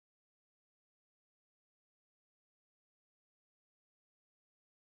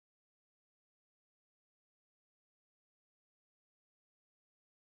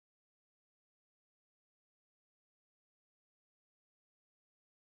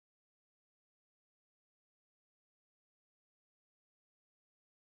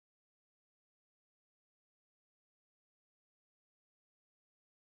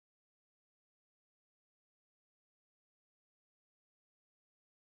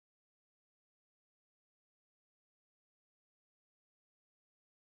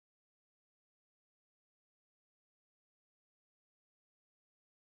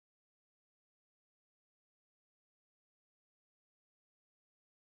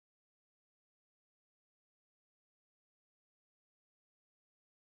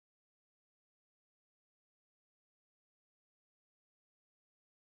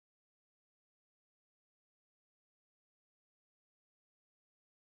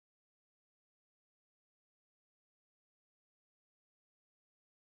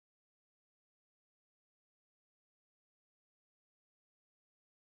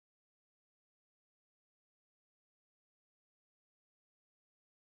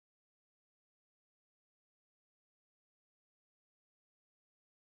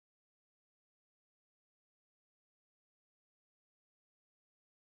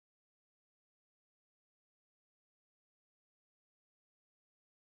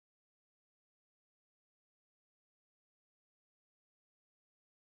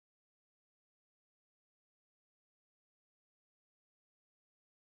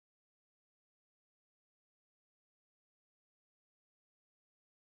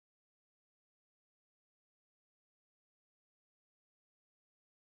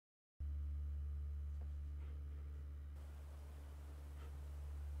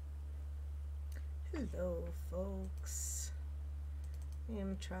Hello, folks. I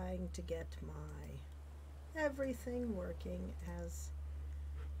am trying to get my everything working as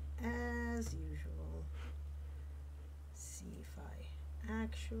usual. See if I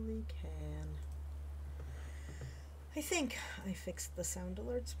actually can. I think I fixed the sound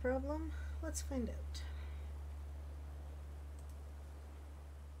alerts problem. Let's find out.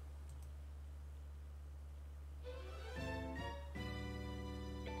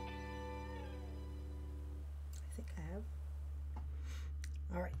 I think I have.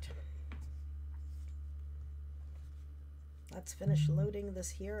 All right. Let's finish loading this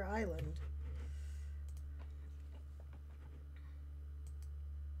here island.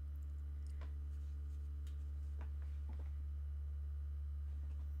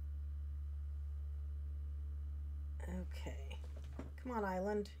 Okay. Come on,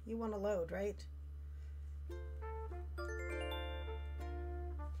 island. You want to load, right?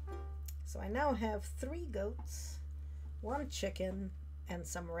 So I now have 3 goats, 1 chicken, and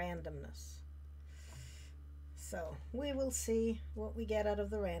some randomness. So we will see what we get out of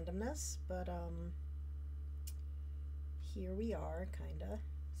the randomness, but here we are, kinda.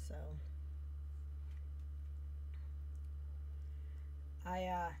 So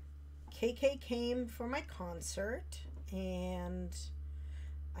KK came for my concert, and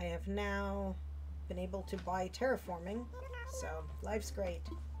I have now been able to buy terraforming, so life's great.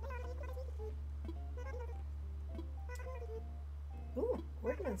 Ooh,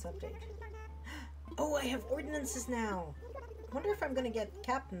 ordnance update. Oh, I have ordinances now. I wonder if I'm going to get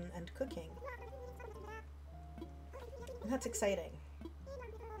captain and cooking. That's exciting.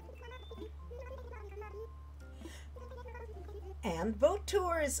 And boat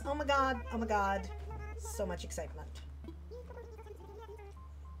tours. Oh my god. Oh my god. So much excitement.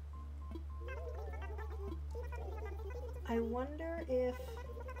 I wonder if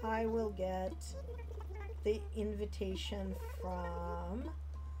I will get the invitation from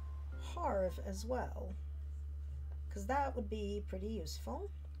Harv as well, because that would be pretty useful.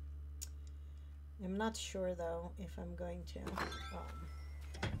 I'm not sure though if I'm going to.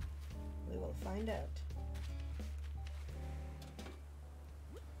 We will find out.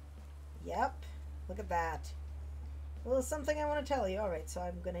 Yep, look at that. Well, there's something I want to tell you. Alright, so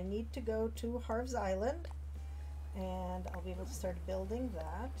I'm going to need to go to Harv's Island, and I'll be able to start building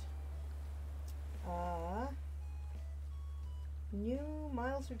that. New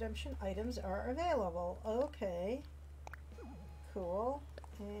Miles Redemption items are available. Okay. Cool.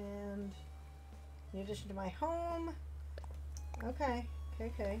 And in addition to my home. Okay.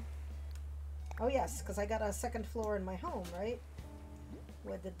 Okay. Oh yes, because I got a 2nd floor in my home, right?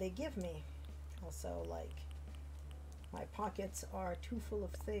 What did they give me? Also, like, my pockets are too full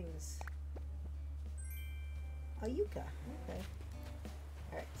of things. A yucca. Okay.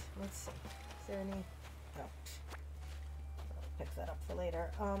 Alright, let's see. Is there any... Oh. I'll pick that up for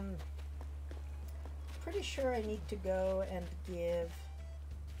later. Pretty sure I need to go and give...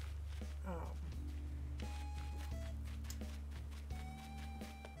 I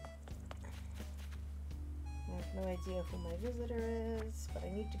have no idea who my visitor is, but I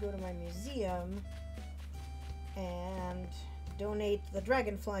need to go to my museum and donate the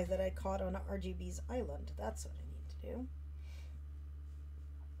dragonfly that I caught on RGB's island. That's what I need to do.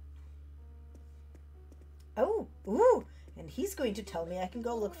 Oh, ooh, and he's going to tell me I can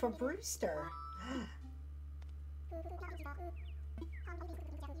go look for Brewster.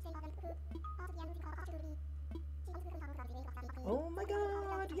 Oh my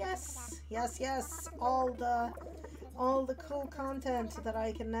god, yes, yes, yes, all the cool content that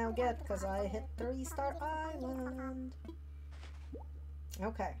I can now get because I hit 3-star island.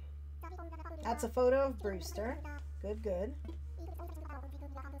 Okay, that's a photo of Brewster. Good, good.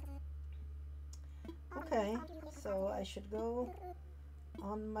 Okay, so I should go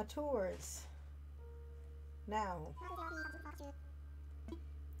on my tours now.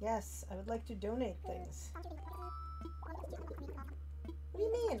 Yes, I would like to donate things. What do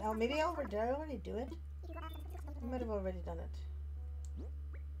you mean? Oh, maybe did I already do it? I might have already done it.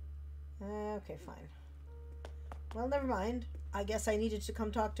 Okay, fine. Well, never mind. I guess I needed to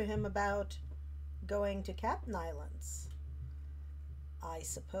come talk to him about going to Captain Islands. I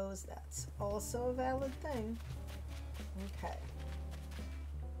suppose that's also a valid thing. Okay.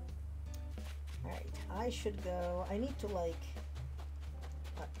 Alright, I should go. I need to, like...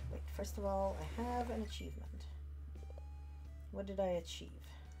 wait, first of all, I have an achievement. What did I achieve?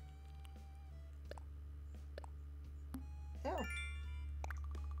 Oh.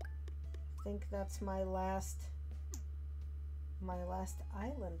 I think that's my last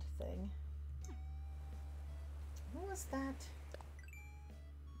island thing. What was that?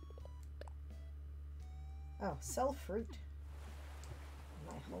 Oh, sell fruit.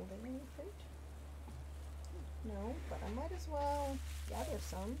 Am I holding any fruit? No, but I might as well gather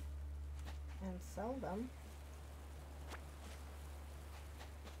some and sell them.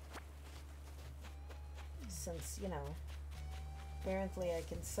 Since, you know, apparently I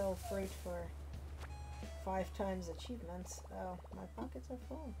can sell fruit for 5 times achievements. Oh, my pockets are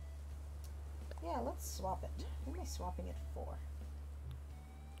full. Yeah, let's swap it. Who am I swapping it for?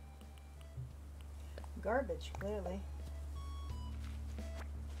 Garbage, clearly.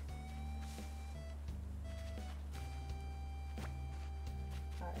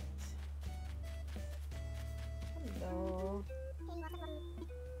 Alright. Hello.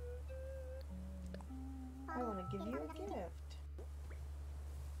 I want to give you a gift.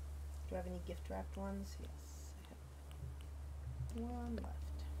 Do I have any gift wrapped ones? Yes, I have one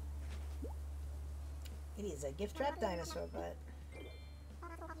left. It is a gift wrapped dinosaur butt.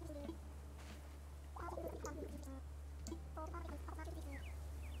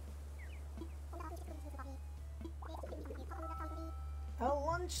 A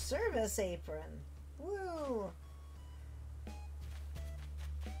lunch service apron. Woo!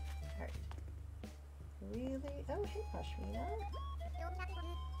 Alright. Really? Oh, hey, Pashmina.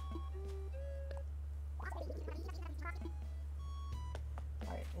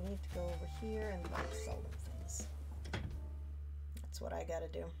 Alright, I need to go over here and like sell them things. That's what I gotta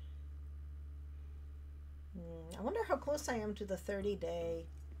do. I wonder how close I am to the 30-day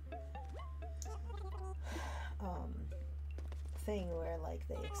thing where like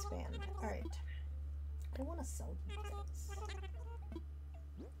they expand. Alright. I want to sell things.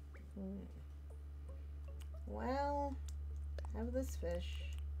 Well, I have this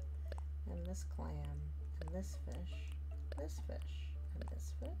fish, and this clam, and this fish, and this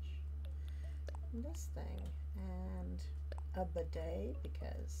fish, and this thing, and a bidet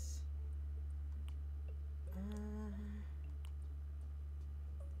because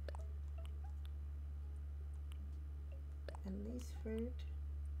and these fruit,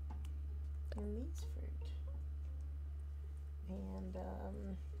 and these fruit, and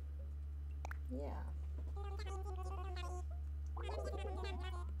yeah.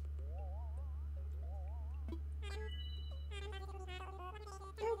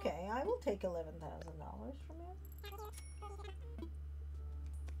 Okay, I will take $11,000 from you.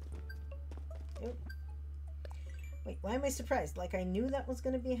 Yep. Wait, why am I surprised? Like I knew that was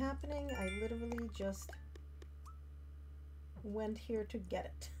going to be happening. I literally just went here to get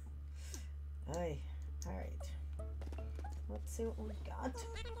it. Aye. All right. Let's see what we got.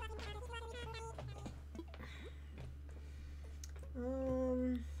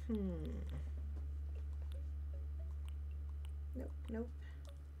 Nope, nope.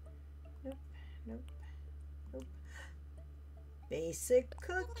 Nope, nope, nope. Basic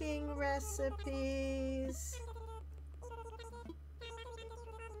cooking recipes.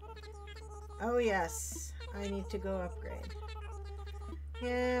 Oh yes, I need to go upgrade.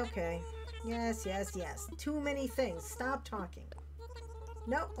 Yeah, okay. Yes, yes, yes. Too many things. Stop talking.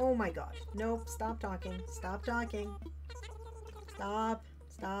 No, oh my god. Nope, stop talking. Stop talking. Stop,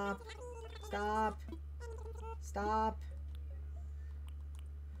 stop, stop, stop.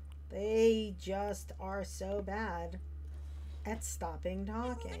 They just are so bad at stopping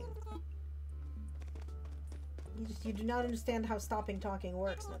talking. You do not understand how stopping talking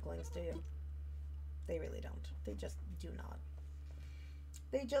works, Nooklings, do you? They really don't. They just do not.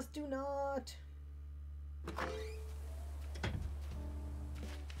 They just do not.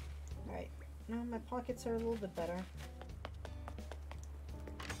 Alright. Now my pockets are a little bit better.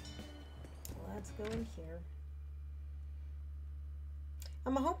 Let's go in here.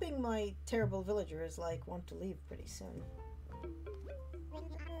 I'm hoping my terrible villagers like want to leave pretty soon.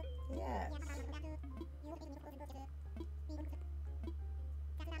 Yes.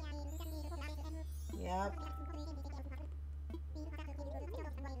 Yep.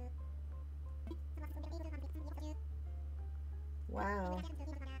 Wow.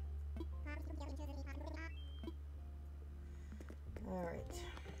 All right.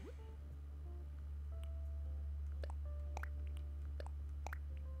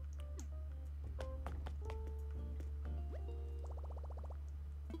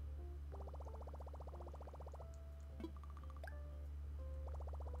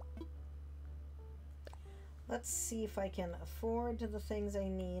 Let's see if I can afford the things I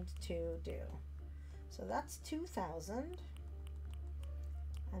need to do. So that's 2,000.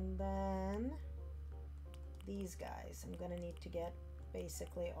 And then these guys. I'm going to need to get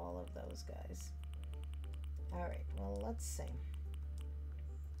basically all of those guys. Alright, well, let's see.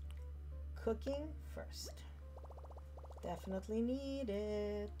 Cooking first. Definitely need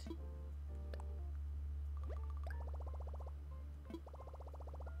it.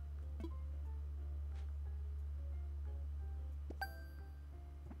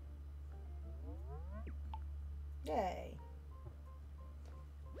 Yay.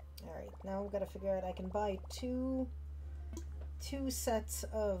 Alright, now we've got to figure out I can buy two sets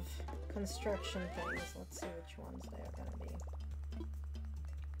of construction things. Let's see which ones they are going to be.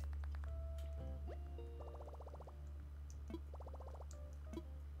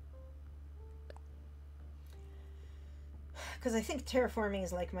 Because I think terraforming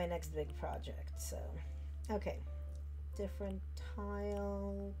is like my next big project, so... Okay. Different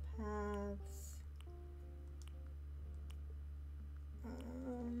tile paths.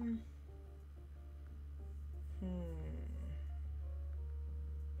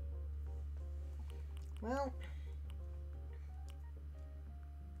 Well,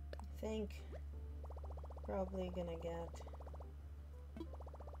 I think probably gonna get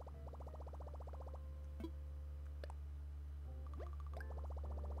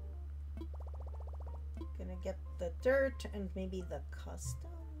the dirt and maybe the custom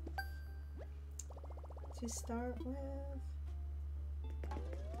to start with.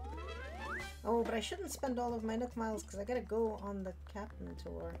 Oh, but I shouldn't spend all of my Nook miles because I gotta go on the captain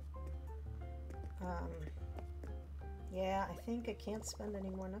tour. Yeah, I think I can't spend any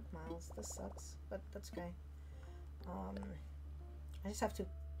more Nook miles. This sucks, but that's okay. I just have to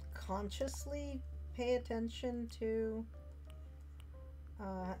consciously pay attention to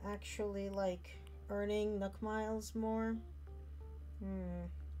actually like earning Nook miles more.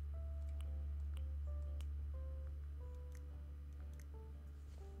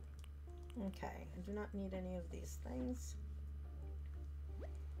 Okay, I do not need any of these things.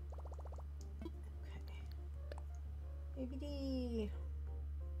 Okay. ABD.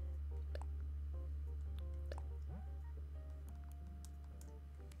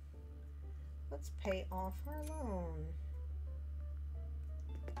 Let's pay off our loan.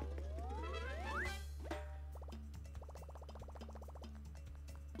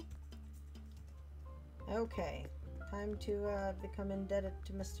 Okay, time to become indebted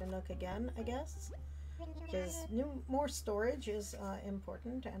to Mr. Nook again, I guess. Because more storage is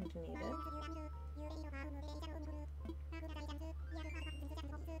important and needed.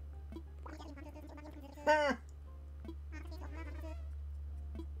 Ah!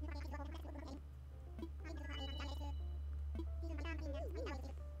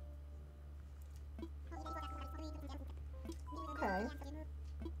 Okay.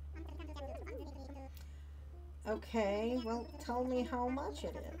 Okay, well, tell me how much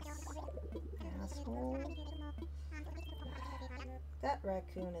it is, asshole. That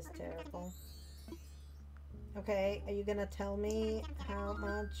raccoon is terrible. Okay, are you gonna tell me how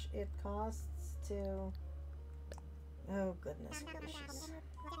much it costs to... Oh, goodness gracious.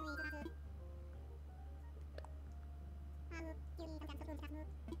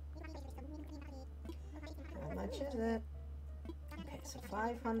 How much is it? Okay, so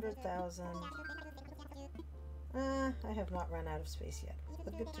 500,000. I have not run out of space yet,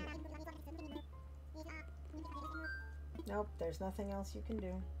 but good to know. Nope, there's nothing else you can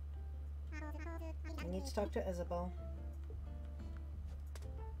do. I need to talk to Isabel.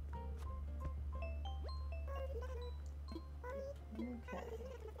 Okay.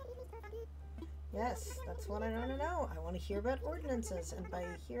 Yes, that's what I want to know. I want to hear about ordinances, and by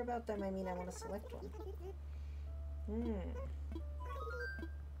hear about them, I mean I want to select one.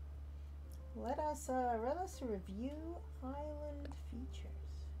 Let us review island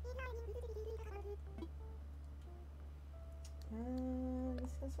features.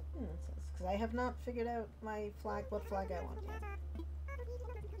 This says ordinances, because I have not figured out my flag, what flag I want yet.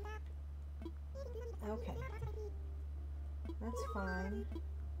 Okay, that's fine.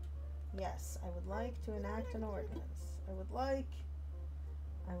 Yes, I would like to enact an ordinance. I would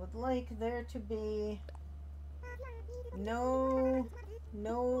like there to be no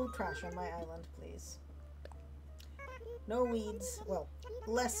trash on my island, please. No weeds. Well,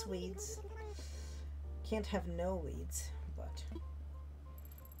 less weeds. Can't have no weeds, but...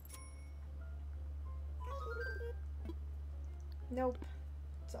 Nope.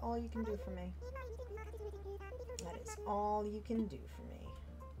 That's all you can do for me. That is all you can do for me.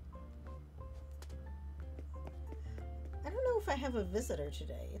 I don't know if I have a visitor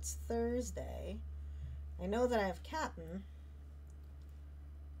today. It's Thursday. I know that I have Captain,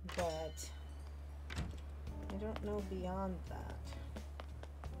 but I don't know beyond that.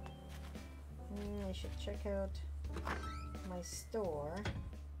 I should check out my store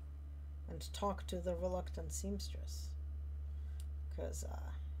and talk to the reluctant seamstress, because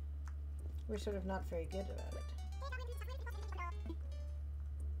we're sort of not very good about it.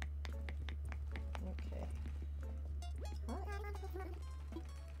 Okay. Hi.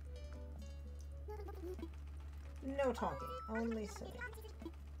 No talking, only sitting.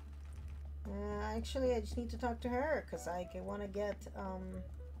 Actually, I just need to talk to her because I want to get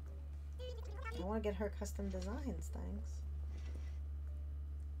her custom designs. Thanks.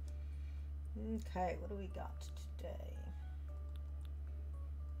 Okay, what do we got today?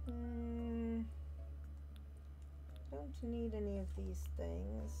 Don't need any of these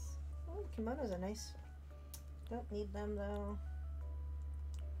things. Oh, kimonos are nice. Don't need them though.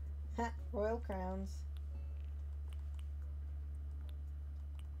 Ha! Royal crowns.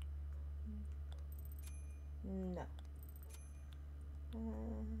 No.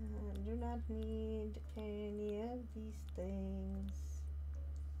 Do not need any of these things.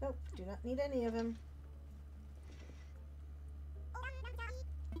 Nope, do not need any of them.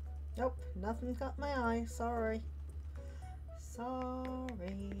 Nope, nothing's got my eye. Sorry.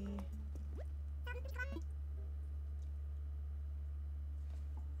 Sorry.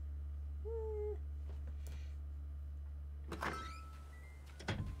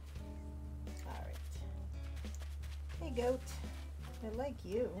 Alright. Hey, goat. I like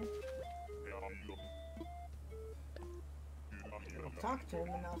you. I don't talk to him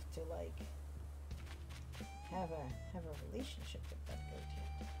enough to, like, have a relationship with that goat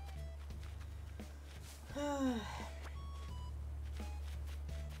yet.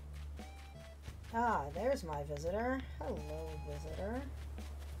 Ah, there's my visitor. Hello, visitor.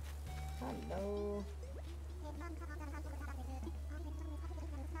 Hello.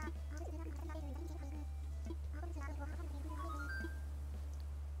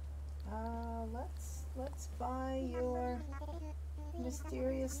 Let's buy your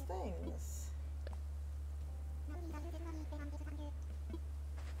mysterious things.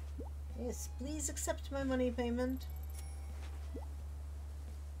 Yes, please accept my money payment.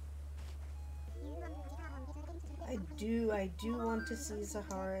 I do want to see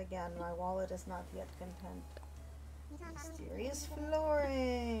Sahara again. My wallet is not yet content. Mysterious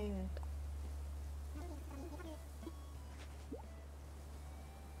flooring.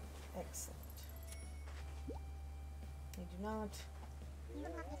 Excellent. I do not.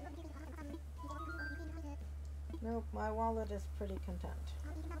 Nope, my wallet is pretty content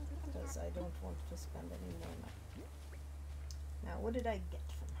because I don't want to spend any more money. Now, what did I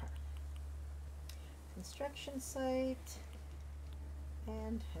get from her? Construction site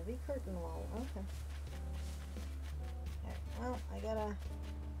and heavy curtain wall. Okay. Alright, well, I gotta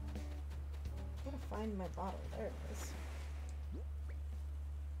find my bottle. There it is.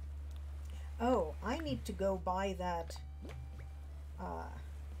 Oh, I need to go buy that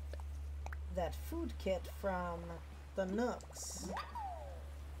that food kit from the Nooks.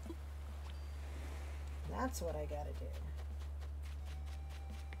 That's what I gotta do.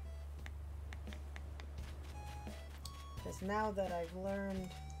 Because now that I've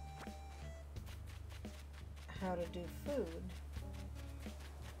learned how to do food,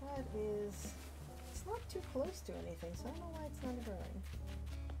 it's not too close to anything, so I don't know why it's not growing.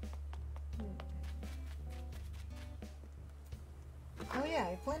 Oh yeah,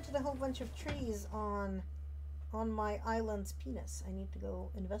 I planted a whole bunch of trees on my island's penis. I need to go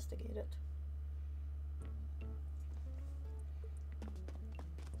investigate it.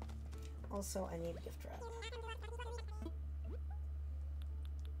 Also, I need gift wrap.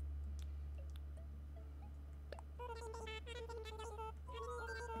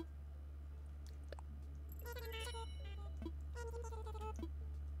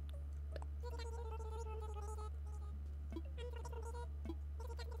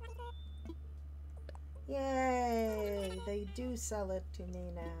 Yay! They do sell it to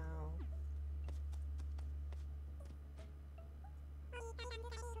me now.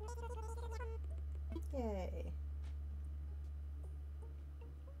 Yay.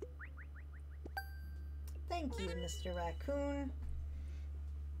 Thank you, Mr. Raccoon.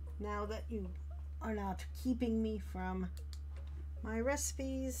 Now that you are not keeping me from my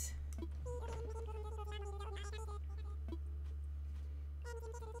recipes.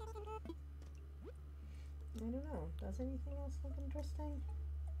 I don't know. Does anything else look interesting?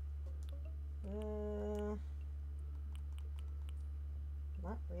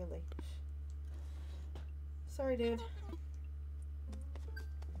 Not really. Sorry, dude.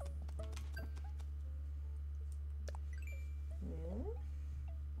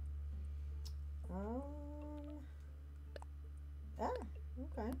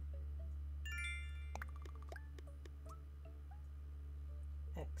 Okay.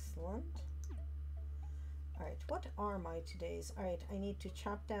 Excellent. Alright, what are my todays? Alright, I need to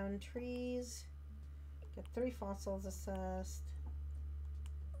chop down trees, get 3 fossils assessed.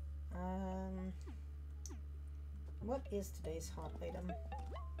 What is today's hot item?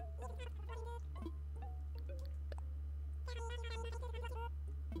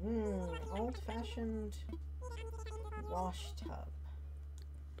 old-fashioned wash tub.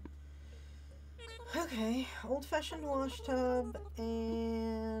 Okay, old-fashioned wash tub,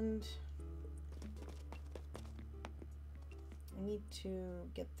 and I need to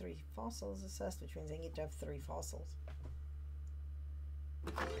get 3 fossils assessed, which means I need to have 3 fossils.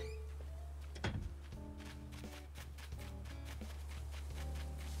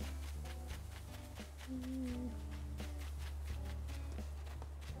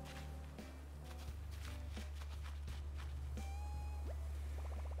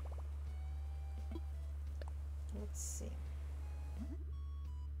 Let's see.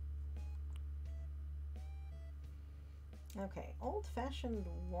 Okay, old-fashioned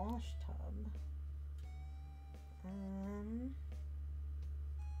wash tub.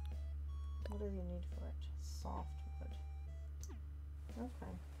 What do you need for it? Softwood.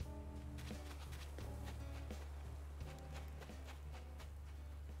 Okay.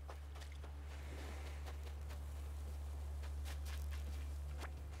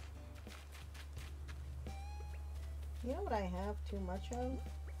 You know what I have too much of?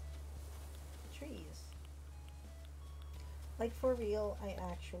 Trees. Like for real, I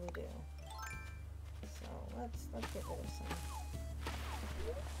actually do. So let's get rid of some.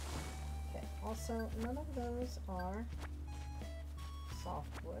 Okay, also none of those are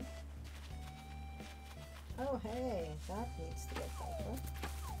softwood. Oh hey, that needs to get dealt with.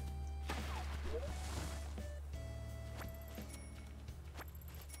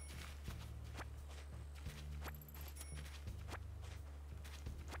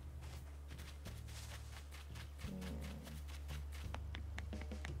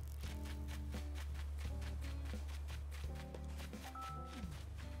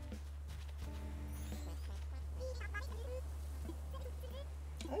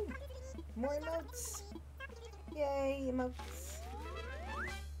 Oh, more emotes! Yay, emotes!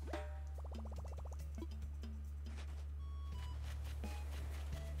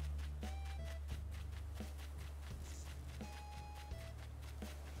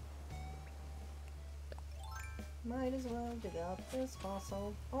 Might as well dig up this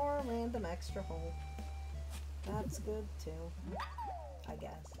fossil or a random extra hole. That's good too, I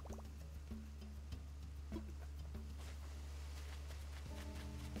guess.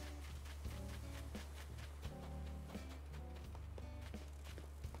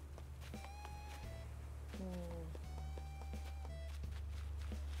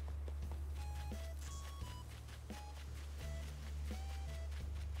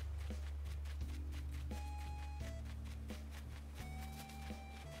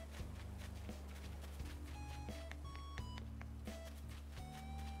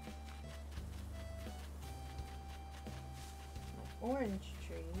 Orange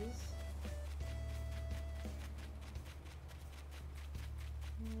trees.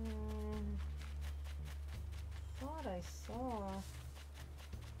 Thought I saw.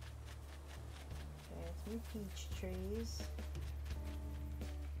 Okay, it's new peach trees.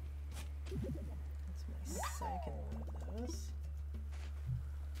 That's my second one of those.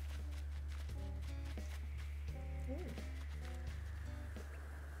 Ooh.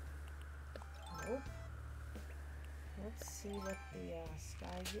 Nope. Let's see what the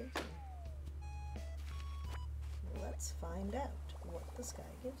sky gives me. Let's find out what the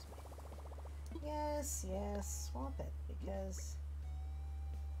sky gives me. Yes, yes, swap it, because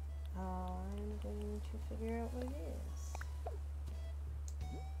I'm going to figure out what it is.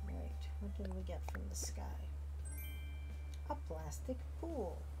 Right, what did we get from the sky? A plastic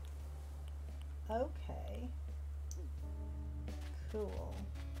pool. Okay. Cool.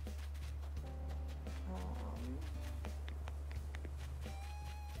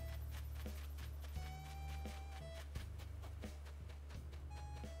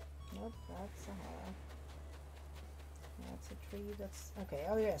 Nope, that's a hollow. That's a tree that's... Okay,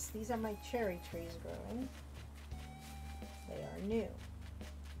 oh yes, these are my cherry trees growing. They are new.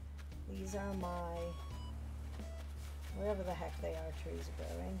 These are my... whatever the heck they are trees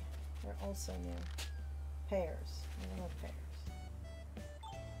growing. They're also new. Pears. I love pears.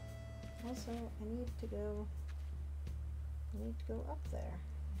 Also, I need to go up there,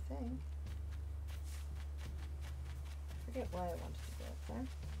 I think. Forget why I wanted to go up there.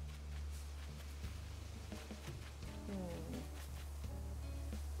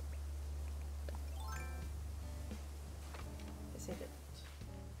 Guess I didn't.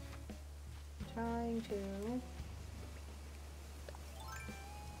 I'm trying to...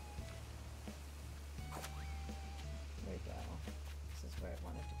 There we go. This is where I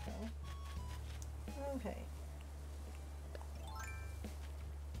wanted to go. Okay.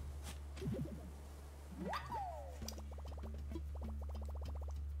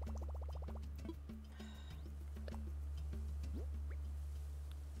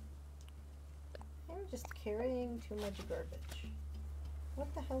 just carrying too much garbage. What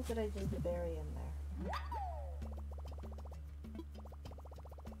the hell did I do to bury in there?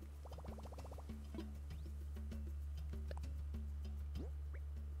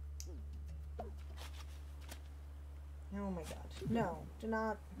 Oh my god. No, do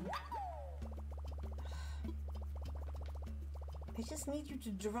not. I just need you to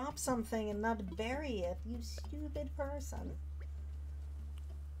drop something and not bury it, you stupid person.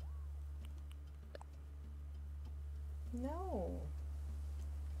 No.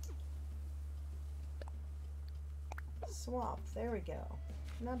 Swap. There we go.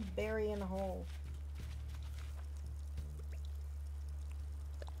 Not bury in a hole.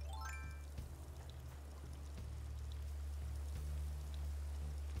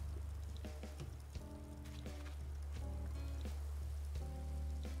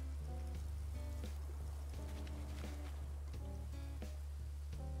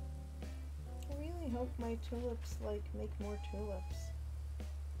 I hope my tulips make more tulips.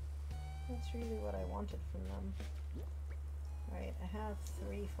 That's really what I wanted from them. Alright, I have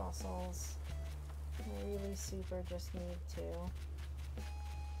 3 fossils. I really super just need to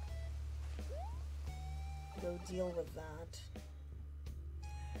go deal with that.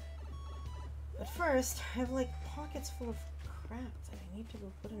 But first, I have pockets full of crap that I need to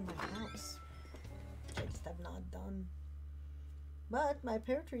go put in my house, which I just have not done. But my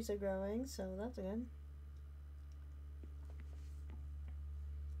pear trees are growing, so that's good.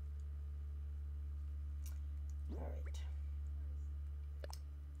 Alright.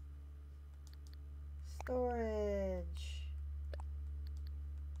 Storage.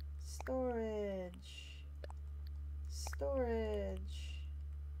 Storage. Storage.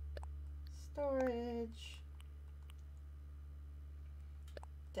 Storage.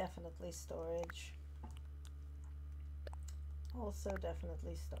 Definitely storage. Also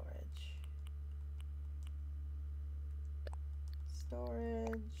definitely storage.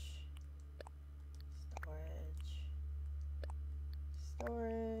 Storage. Storage.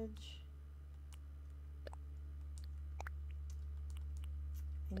 Storage.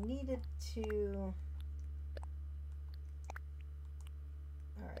 I needed to...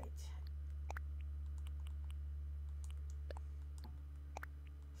 Alright.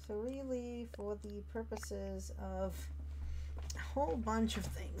 So really, for the purposes of a whole bunch of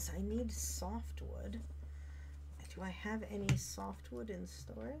things, I need softwood. Do I have any softwood in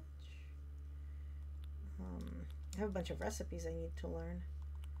storage? I have a bunch of recipes I need to learn.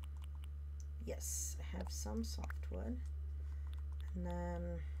 Yes, I have some softwood. And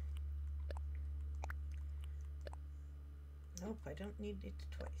then... Nope, I don't need it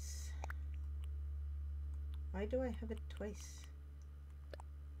twice. Why do I have it twice?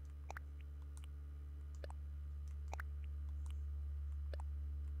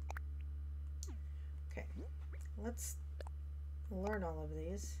 Okay, let's learn all of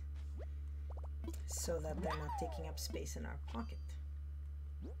these so that they're not taking up space in our pocket.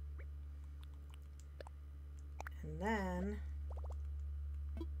 And then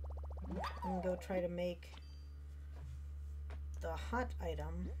I'm gonna go try to make the hot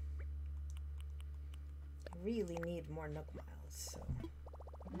item. I really need more nook miles, so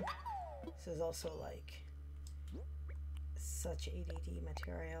this is also such ADD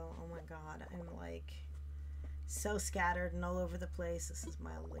material. Oh my god, I'm so scattered and all over the place. This is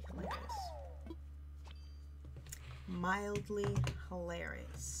mildly hilarious. Mildly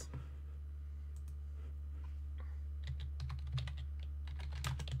hilarious.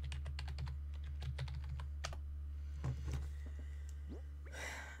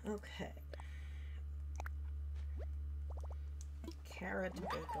 Okay. Carrot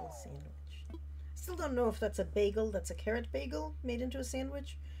bagel sandwich. Still don't know if that's a bagel that's a carrot bagel made into a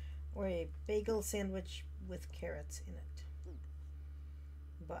sandwich, or a bagel sandwich with carrots in it.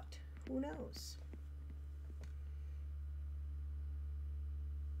 But who knows?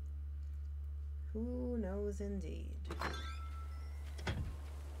 Who knows indeed.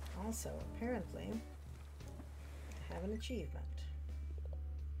 Also, apparently, I have an achievement.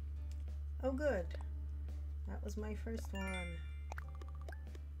 Oh good. That was my first one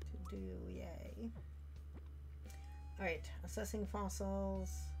to do, yay. Alright, assessing fossils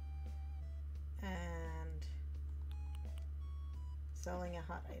and selling a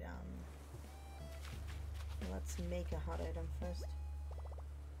hot item. Let's make a hot item first.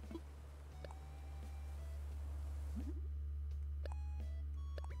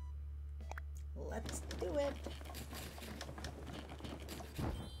 Let's do it.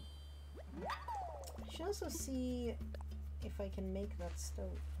 I should also see if I can make that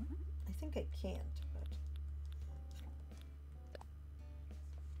stove. I think I can't, but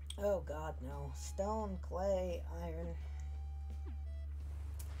Oh god, no. Stone, clay, iron.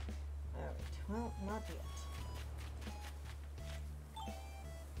 Alright, well, not yet.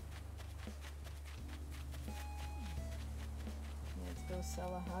 Let's go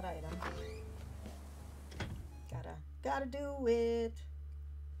sell a hot item. Gotta do it.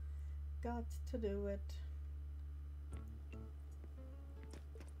 Got to do it.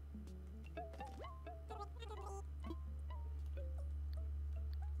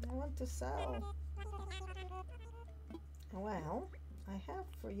 I want to sell. Well, I have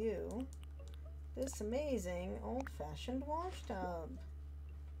for you this amazing old-fashioned wash tub.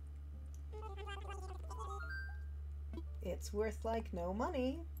 It's worth like no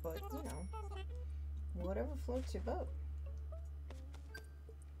money, but you know, whatever floats your boat.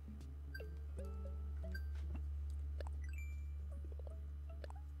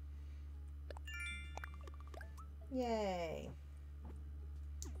 Yay.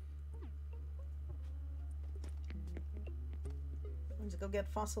 Let's go get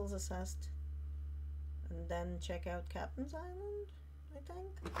fossils assessed and then check out Captain's Island, I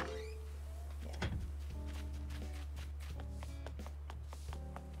think. Yeah.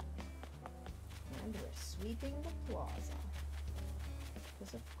 And we're sweeping the plaza.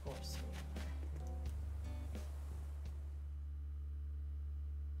 Because of course we are.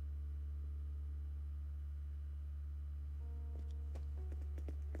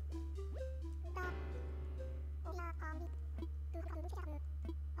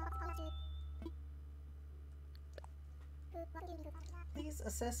 Please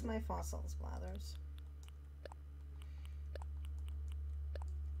assess my fossils, Blathers.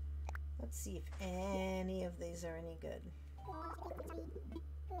 Let's see if any of these are any good.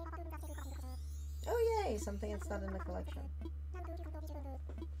 Oh yay, something that's not in the collection.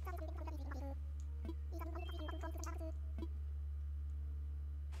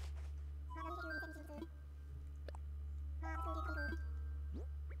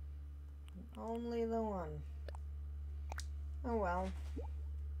 Only the one. Oh well.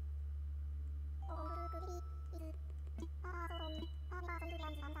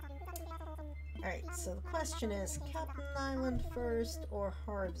 Alright, so the question is Captain Island first or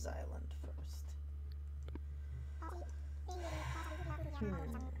Harv's Island first?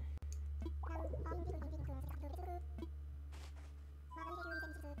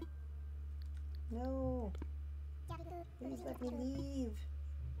 No. Please let me leave.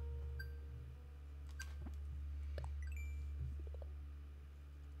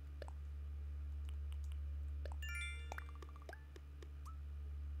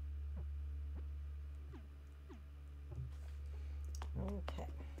 Okay.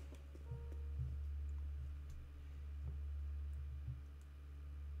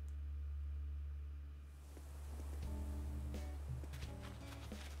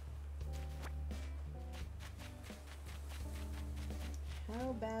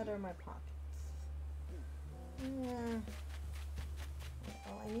 How bad are my pockets? Well,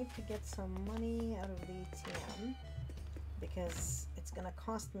 I need to get some money out of the ATM because it's gonna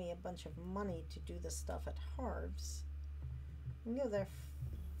cost me a bunch of money to do the stuff at Harv's. We can go there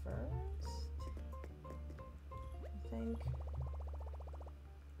first, I think.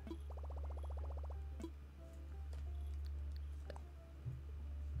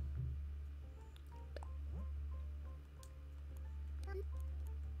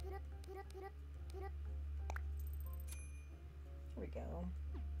 Here we go.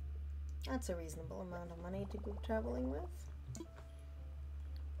 That's a reasonable amount of money to go traveling with.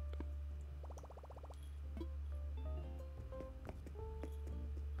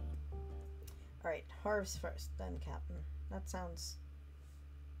 Alright, Harv's first, then Captain. That sounds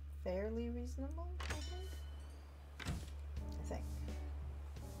fairly reasonable, I think.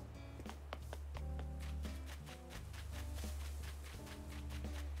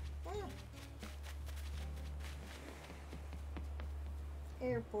 Yeah.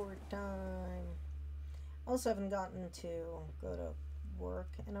 Airport time. Also haven't gotten to go to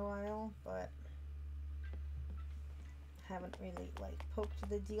work in a while, but haven't really like poked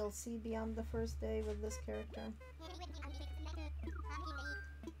the DLC beyond the first day with this character.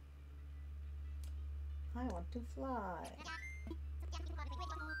 I want to fly.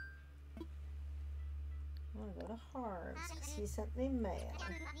 I want to go to Harv's because he sent me mail.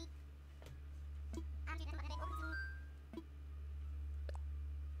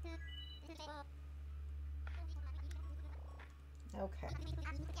 Okay.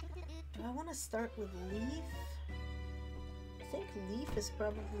 Do I want to start with Leaf? I think Leaf is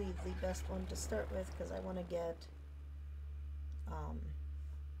probably the best one to start with because I want to get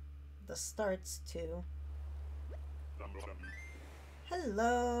the starts to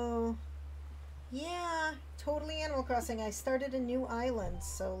Hello. Yeah, totally Animal Crossing. I started a new island,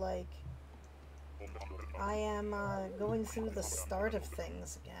 so like I am going through the start of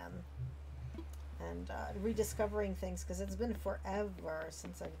things again and rediscovering things because it's been forever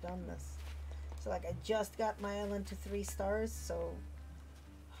since I've done this. So like I just got my island to 3 stars, so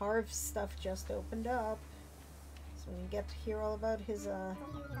Harv's stuff just opened up. So we get to hear all about his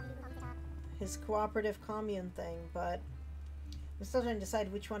cooperative commune thing, but I'm still trying to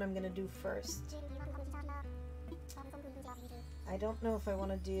decide which one I'm going to do first. I don't know if I want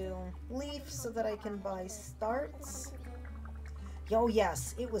to do Leaf so that I can buy starts. Oh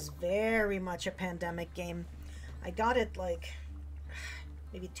yes, it was very much a pandemic game. I got it like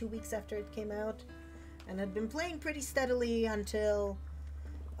maybe 2 weeks after it came out and had been playing pretty steadily until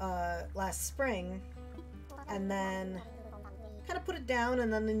last spring, and then kind of put it down,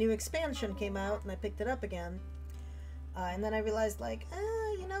 and then the new expansion came out and I picked it up again. And then I realized, like,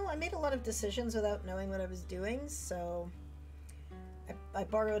 you know, I made a lot of decisions without knowing what I was doing, so I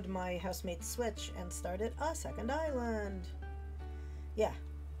borrowed my housemate's Switch and started a second island. Yeah.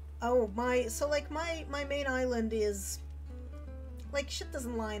 Oh, so, like, my main island is, like, shit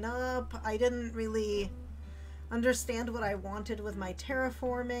doesn't line up. I didn't really understand what I wanted with my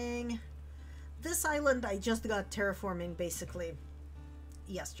terraforming. This island, I just got terraforming, basically,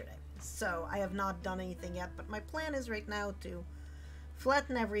 yesterday. So I have not done anything yet, but my plan is right now to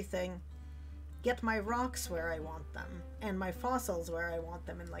flatten everything, get my rocks where I want them, and my fossils where I want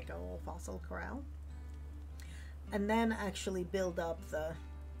them in like a little fossil corral, and then actually build up the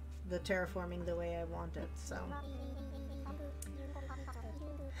terraforming the way I want it. So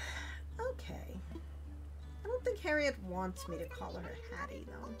okay, I don't think Harriet wants me to call her Hattie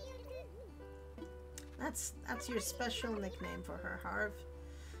though. That's your special nickname for her, Harv.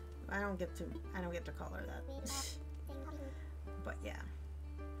 I don't get to call her that. But yeah.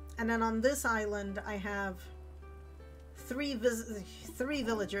 And then on this island I have three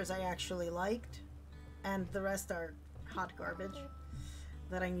villagers I actually liked, and the rest are hot garbage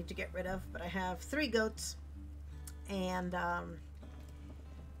that I need to get rid of. But I have 3 goats, and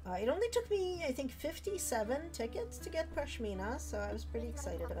it only took me, I think, 57 tickets to get Pashmina, so I was pretty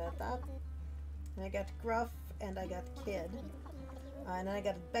excited about that. And I got Gruff, and I got Kid. And then I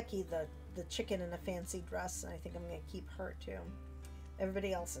got Becky, the chicken in a fancy dress, and I think I'm going to keep her too.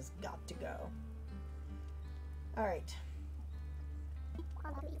 Everybody else has got to go. Alright.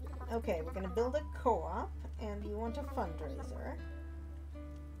 Okay, we're going to build a co-op, and you want a fundraiser.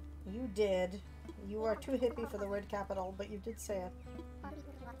 You did. You are too hippie for the word capital, but you did say it.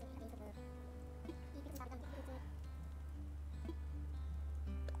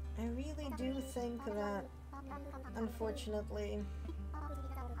 I really do think that, unfortunately,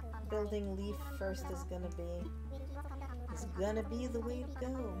 building Leaf first is gonna be the way to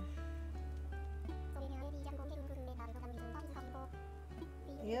go.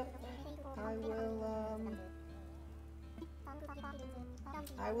 Yep,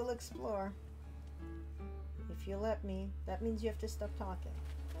 I will explore. If you let me. That means you have to stop talking.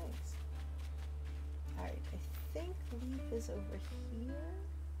 Thanks. Alright, I think Leaf is over here.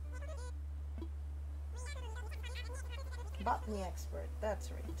 Botany expert, that's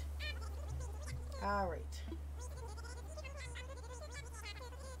right. Alright.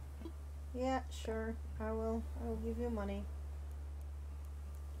 Yeah, sure. I will give you money.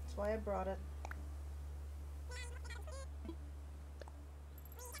 That's why I brought it.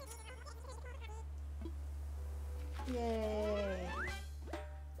 Yay!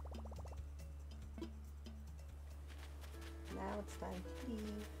 Now it's time to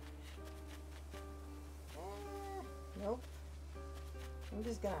leave. Nope. I'm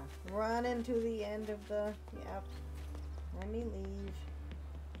just gonna run into the end of the... Yep. Let me leave.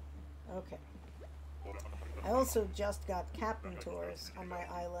 Okay. I also just got captain tours on my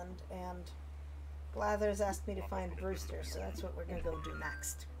island, and Blathers asked me to find Brewster, so that's what we're gonna go do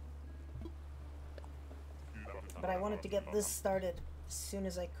next. But I wanted to get this started as soon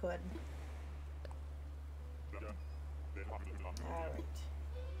as I could. Alright.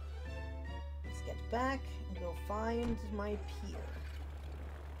 Let's get back and go find my pier.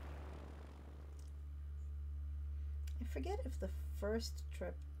 I forget if the first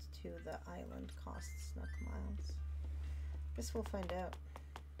trip to the island costs Snook miles. Guess we'll find out.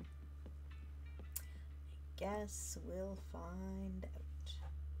 Guess we'll find out.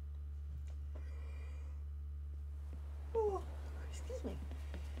 Oh, excuse me.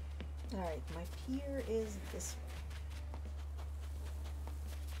 Alright, my pier is this way.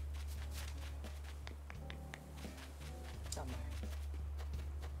 Somewhere.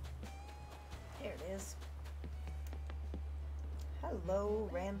 There it is. Hello,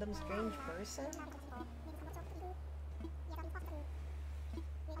 random strange person.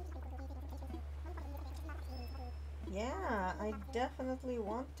 Yeah, I definitely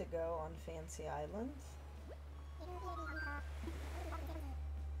want to go on Fancy Islands.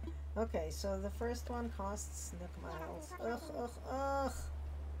 Okay, so the first one costs Nook miles. Ugh, ugh, ugh.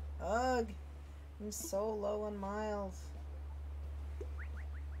 Ugh. I'm so low on miles.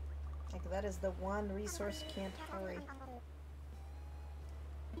 Like, that is the one resource can't hurry.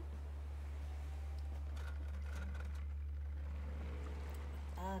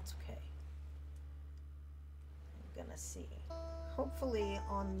 That's okay. I'm gonna see. Hopefully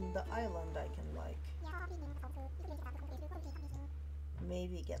on the island I can, like,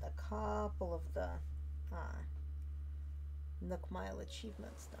 maybe get a couple of the Nook Mile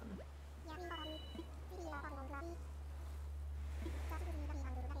achievements done.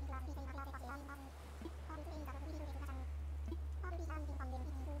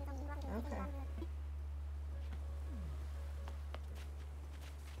 Okay.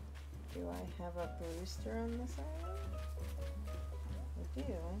 Do I have a booster on this island? I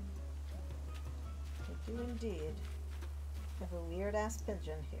do. I do indeed. I have a weird ass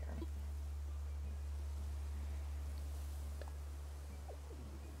pigeon here.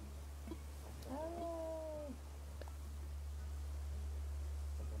 Oh.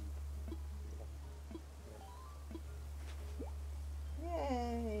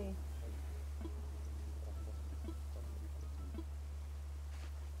 Yay!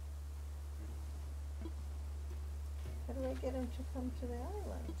 How do I get him to come to the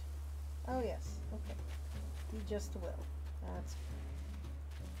island? Oh yes, okay. He just will. That's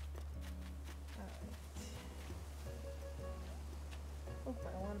alright. Oh,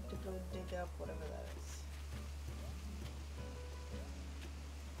 I want to go dig up whatever that is.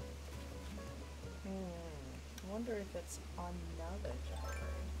 I wonder if it's another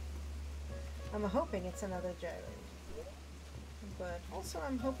gyroid. I'm hoping it's another gyroid. But also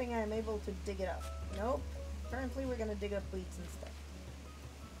I'm hoping I'm able to dig it up. Nope. Apparently we're gonna dig up weeds instead.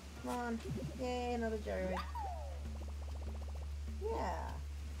 Come on. Yay, another gyroid. Yeah.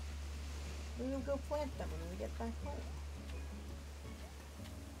 We will go plant them when we get back home.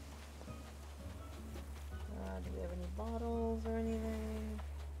 Do we have any bottles or anything?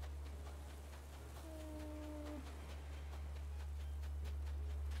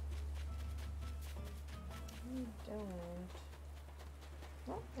 We don't.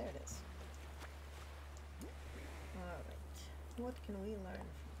 Oh, there it is. Alright. What can we learn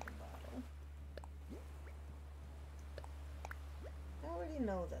from the bottle? I already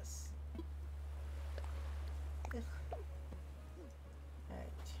know this. Ugh.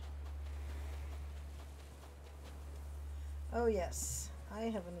 Alright. Oh yes, I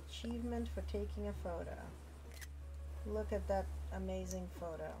have an achievement for taking a photo. Look at that amazing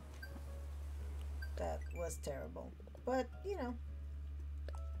photo. That was terrible, but you know.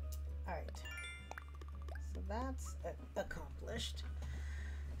 Alright, so that's accomplished.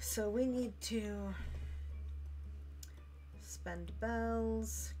 So we need to spend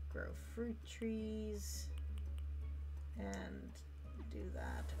bells, grow fruit trees, and do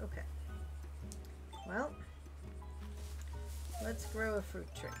that. Okay, well, let's grow a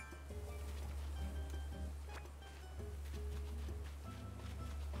fruit tree.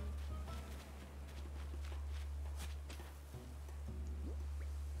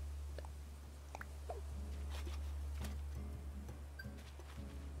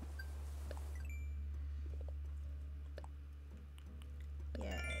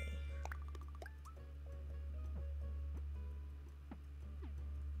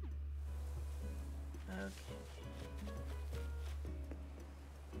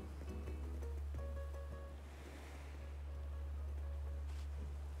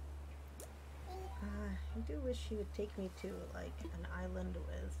 I do wish he would take me to like an island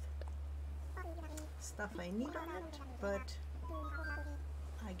with stuff I need on it, but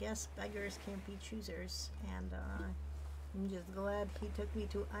I guess beggars can't be choosers, and I'm just glad he took me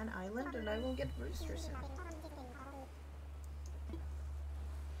to an island, and I will get Brewster soon.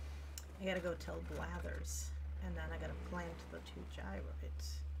 I gotta go tell Blathers, and then I gotta plant the 2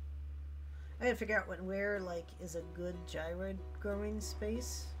 gyroids. I gotta figure out where like is a good gyroid growing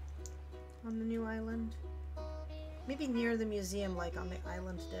space on the new island. Maybe near the museum, like on the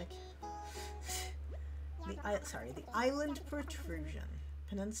island deck. The island protrusion.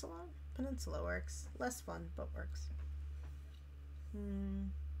 Peninsula? Peninsula works. Less fun, but works.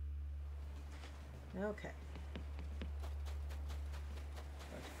 Okay.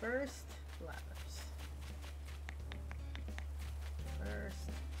 But first, Blathers. First,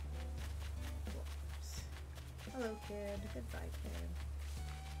 Blathers. Hello, kid. Goodbye, kid.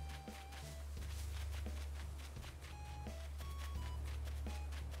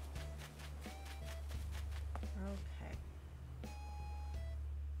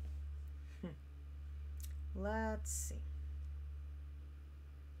 Okay. Let's see.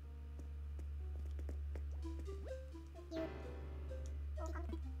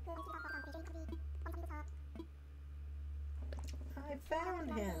 I found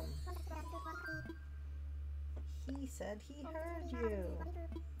him. He said he heard you.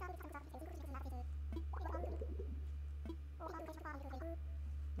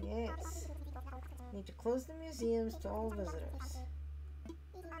 Yes. Need to close the museums to all visitors.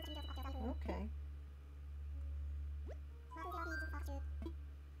 Okay.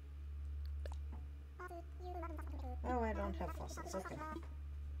 Oh, I don't have fossils. Okay.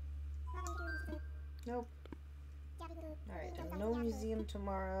 Nope. Alright, and no museum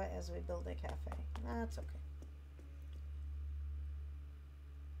tomorrow as we build a cafe. That's okay.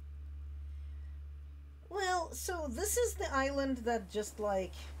 Well, so this is the island that just,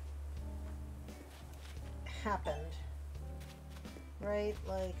 like, happened. Right?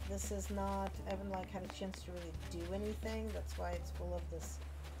 Like, this is not... I haven't, like, had a chance to really do anything. That's why it's full of this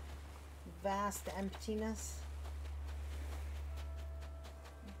vast emptiness.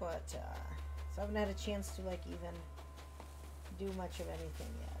 But, so I haven't had a chance to, like, even do much of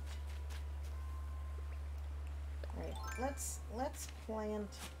anything yet. Alright, let's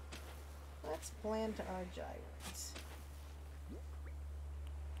plant our gyres.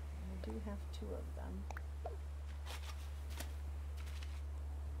 We do have 2 of them.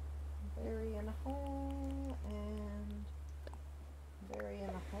 Bury in a hole and bury in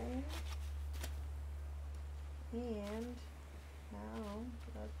a hole. And now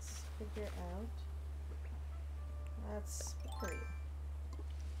let's figure out. Let's bury you.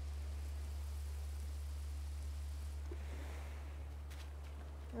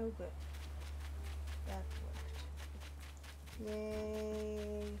 Oh, good. That worked.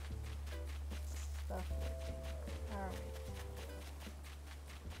 Yay. Stuff working. Alright.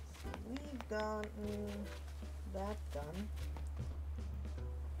 So we've gotten that done.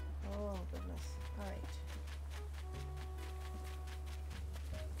 Oh, goodness. Alright.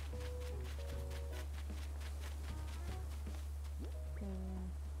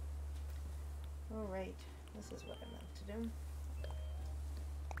 Alright. This is what I meant to do.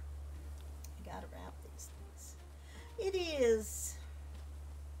 Gotta wrap these things. It is.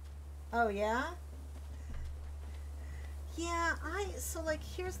 Oh yeah? Yeah, so like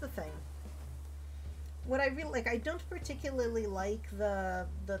here's the thing. What I really like, I don't particularly like the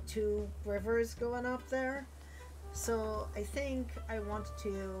 2 rivers going up there. So I think I want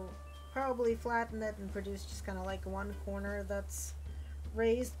to probably flatten it and produce just kind of like one corner that's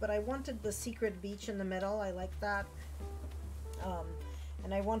raised, but I wanted the secret beach in the middle. I like that.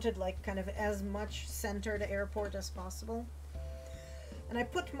 And I wanted like kind of as much centered airport as possible. And I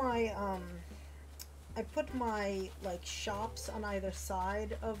put my like shops on either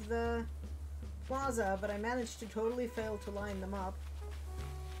side of the plaza, but I managed to totally fail to line them up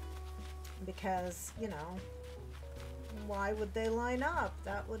because, you know, why would they line up?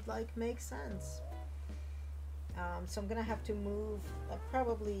 That would like make sense. So I'm gonna have to move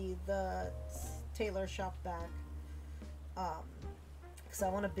probably the tailor shop back. Because I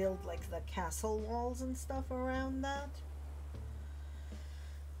want to build like the castle walls and stuff around that.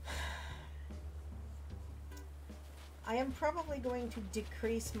 I am probably going to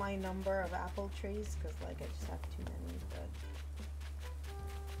decrease my number of apple trees because like I just have too many, but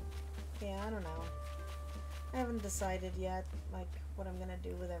yeah, I don't know. I haven't decided yet like what I'm gonna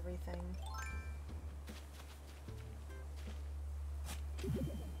do with everything.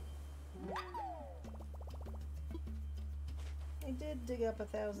 I did dig up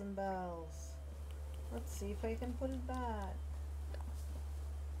 1,000 bells. Let's see if I can put it back.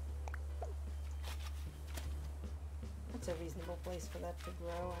 That's a reasonable place for that to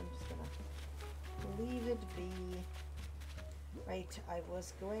grow. I'm just gonna leave it be. Right, I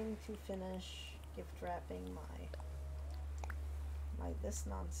was going to finish gift wrapping my this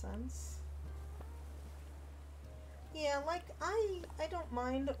nonsense. Yeah, like I don't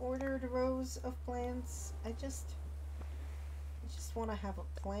mind ordered rows of plants. I just want to have a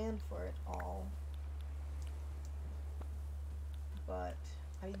plan for it all. But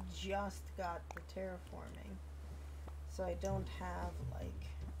I just got the terraforming, so I don't have like,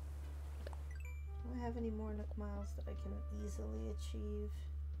 do I have any more nook miles that I can easily achieve?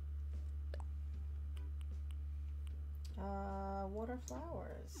 Water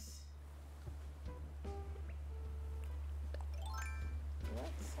flowers.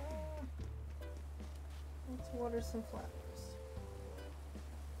 Let's water some flowers.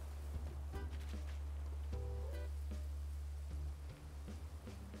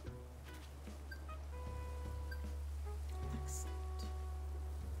 Excellent.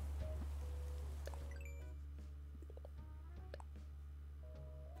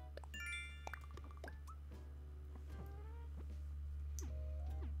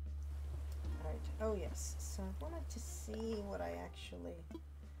 Alright, oh yes, so I wanted to see what I actually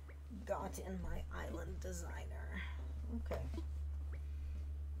got in my island designer. Okay.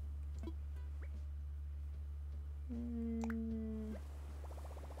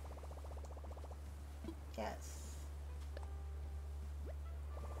 Yes.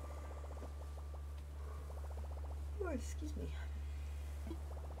 Oh, excuse me.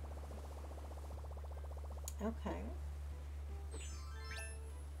 Okay.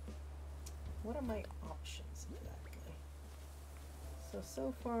 What are my options exactly?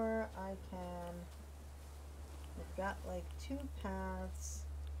 So far I can, I've got like 2 paths.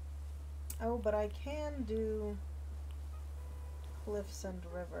 Oh, but I can do cliffs and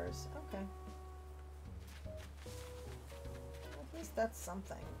rivers. Okay. At least that's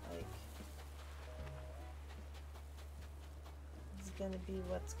something. Like, it's gonna be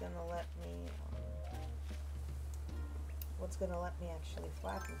what's gonna let me, actually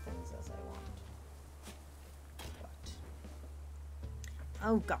flatten things as I want. But,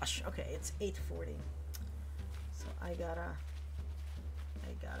 oh gosh, okay, it's 8:40. So I gotta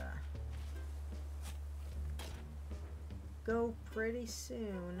go pretty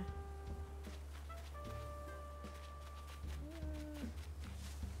soon.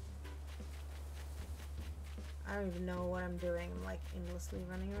 I don't even know what I'm doing. I'm like aimlessly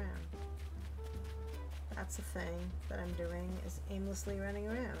running around. That's the thing that I'm doing, is aimlessly running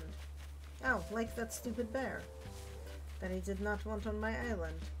around. Oh, like that stupid bear that I did not want on my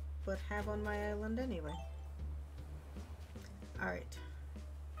island, but have on my island anyway. Alright.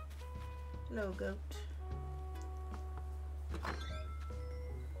 Hello, goat. I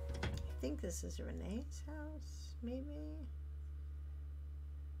think this is Renee's house, maybe?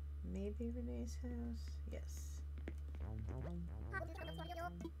 Maybe Renee's house? Yes.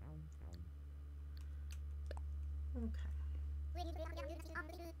 Okay.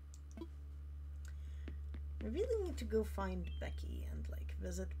 I really need to go find Becky and like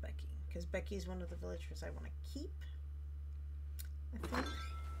visit Becky, because Becky is one of the villagers I want to keep, I think.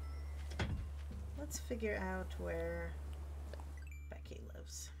 Let's figure out where Becky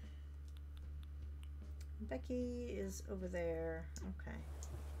lives. Becky is over there. Okay.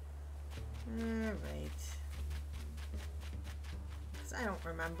 Alright. Because I don't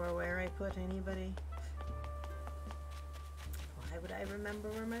remember where I put anybody. Why would I remember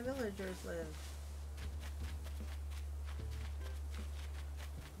where my villagers live?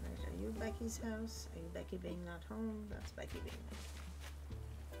 Right, are you Becky's house? Are you Becky being not home? That's Becky being not home.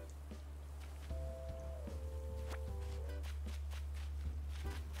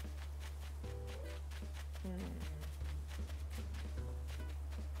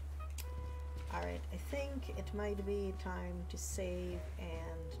 Alright, I think it might be time to save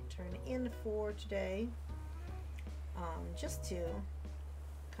and turn in for today. Just to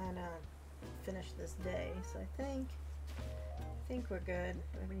kind of finish this day. So I think we're good.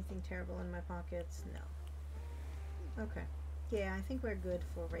 Do I have anything terrible in my pockets? No. Okay. Yeah, I think we're good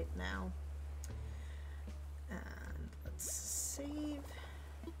for right now. And let's save.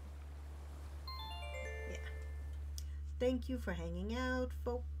 Yeah. Thank you for hanging out,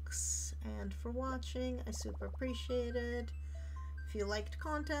 folks, and for watching. I super appreciate it. If you liked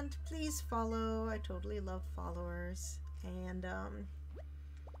content, please follow. I totally love followers. And I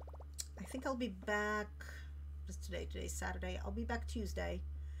think I'll be back. Just today's Saturday. I'll be back Tuesday.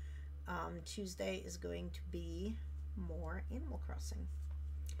 Tuesday is going to be more Animal Crossing.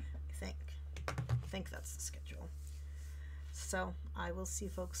 I think that's the schedule. So I will see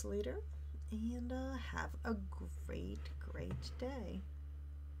folks later, and have a great day.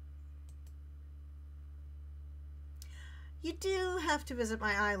 You do have to visit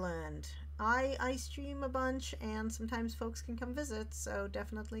my island. I stream a bunch, and sometimes folks can come visit, so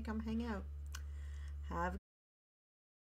definitely come hang out. Have